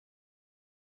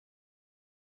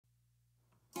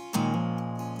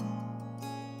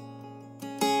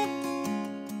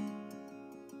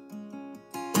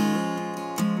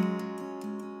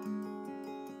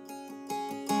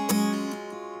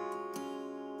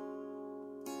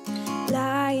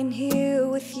lying here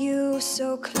with you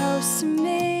so close to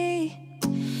me.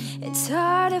 It's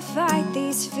hard to fight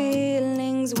these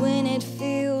feelings when it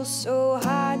feels so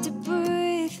hard to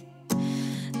breathe.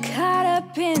 Caught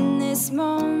up in this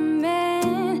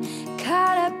moment,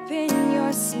 caught up in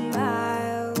your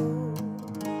smile.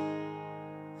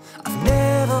 I've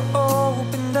never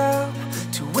opened up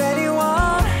to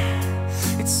anyone.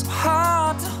 It's so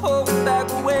hard to hold back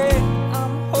when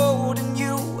I'm holding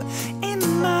you in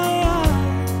my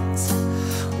arms.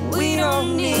 We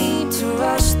don't need to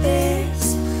rush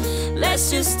this,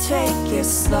 let's just take it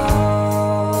slow.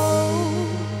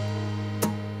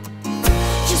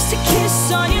 Just a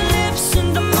kiss on your lips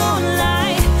in the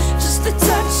moonlight, just a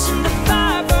touch and the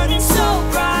fire burning so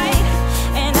bright.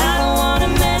 And I don't wanna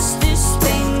mess this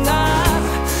thing up,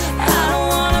 I don't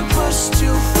wanna push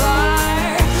too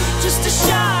far. Just a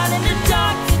shot in the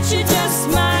dark that you just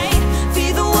might be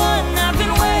the one I've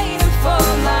been waiting for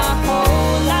my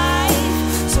whole life.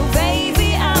 So baby,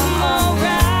 I'm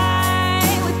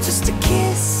alright with just a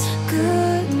kiss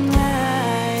goodnight.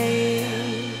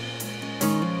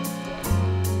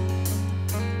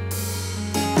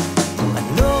 I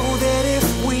know that if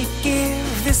we give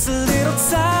this a little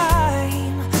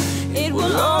time, it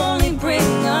will only bring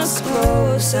us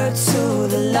closer to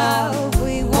the love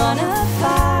we wanna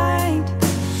find.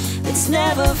 It's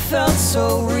never felt so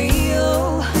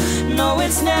real, no,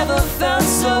 it's never felt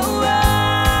so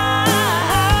right.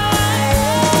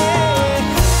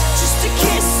 Just a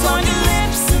kiss on your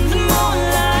lips in the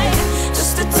moonlight,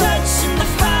 just a touch and the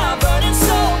fire burning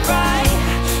so bright.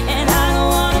 And I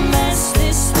don't wanna mess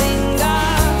this thing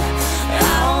up,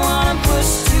 I don't wanna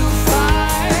push too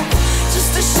far.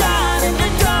 Just a shot in the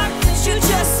dark that you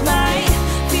just might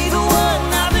be the one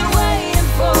I've been waiting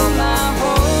for my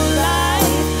whole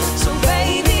life. So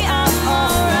baby, I'm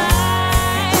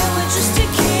alright with just a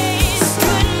kiss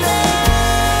goodnight.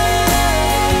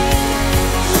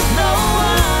 No,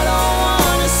 I don't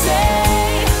wanna say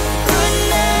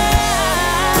goodnight.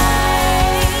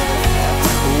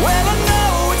 well, I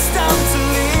know it's time to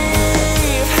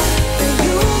leave. But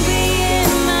you'll be in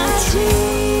my dreams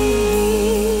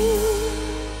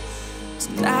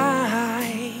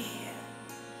Tonight,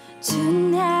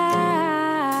 tonight,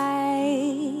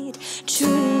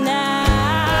 tonight.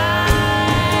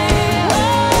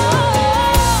 Oh,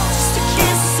 just a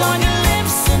kiss on your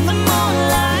lips in the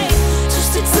moonlight,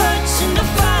 just a touch and the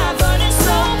fire burning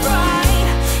so bright.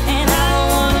 And I don't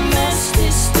wanna mess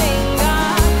this thing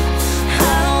up,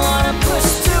 I don't wanna push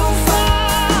too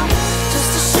far.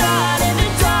 Just a shot in the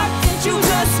dark that you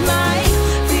just might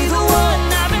be the one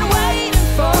I've been waiting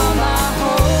for my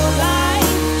whole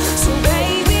life. So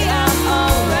baby, I'm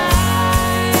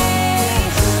alright.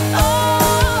 Oh,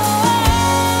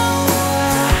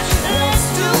 let's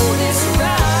do this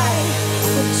right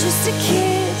with just a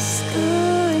kiss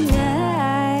goodnight.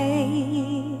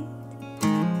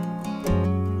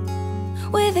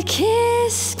 With a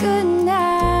kiss goodnight.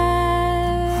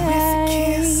 with a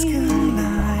kiss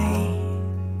goodnight.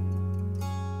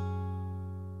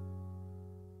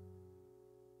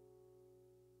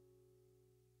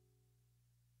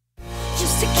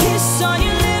 Just a kiss on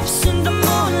your lips in the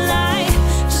moonlight,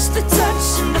 just a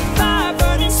touch and the fire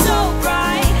burning so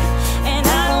bright. And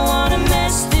I don't wanna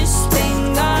mess this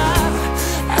thing up,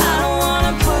 I don't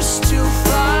wanna push too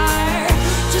far.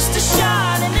 Just a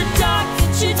shot in the dark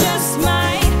that you just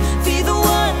might be the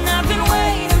one I've been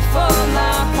waiting for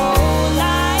my whole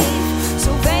life.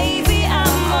 So baby,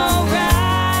 I'm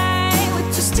alright with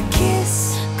just a kiss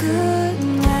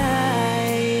goodnight.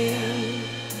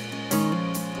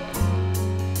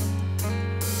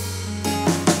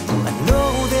 I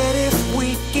know that if we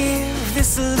give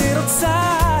this a little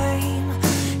time,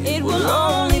 It will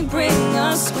only bring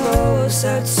us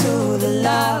closer to the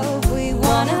love we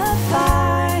wanna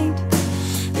find.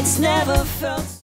 It's never felt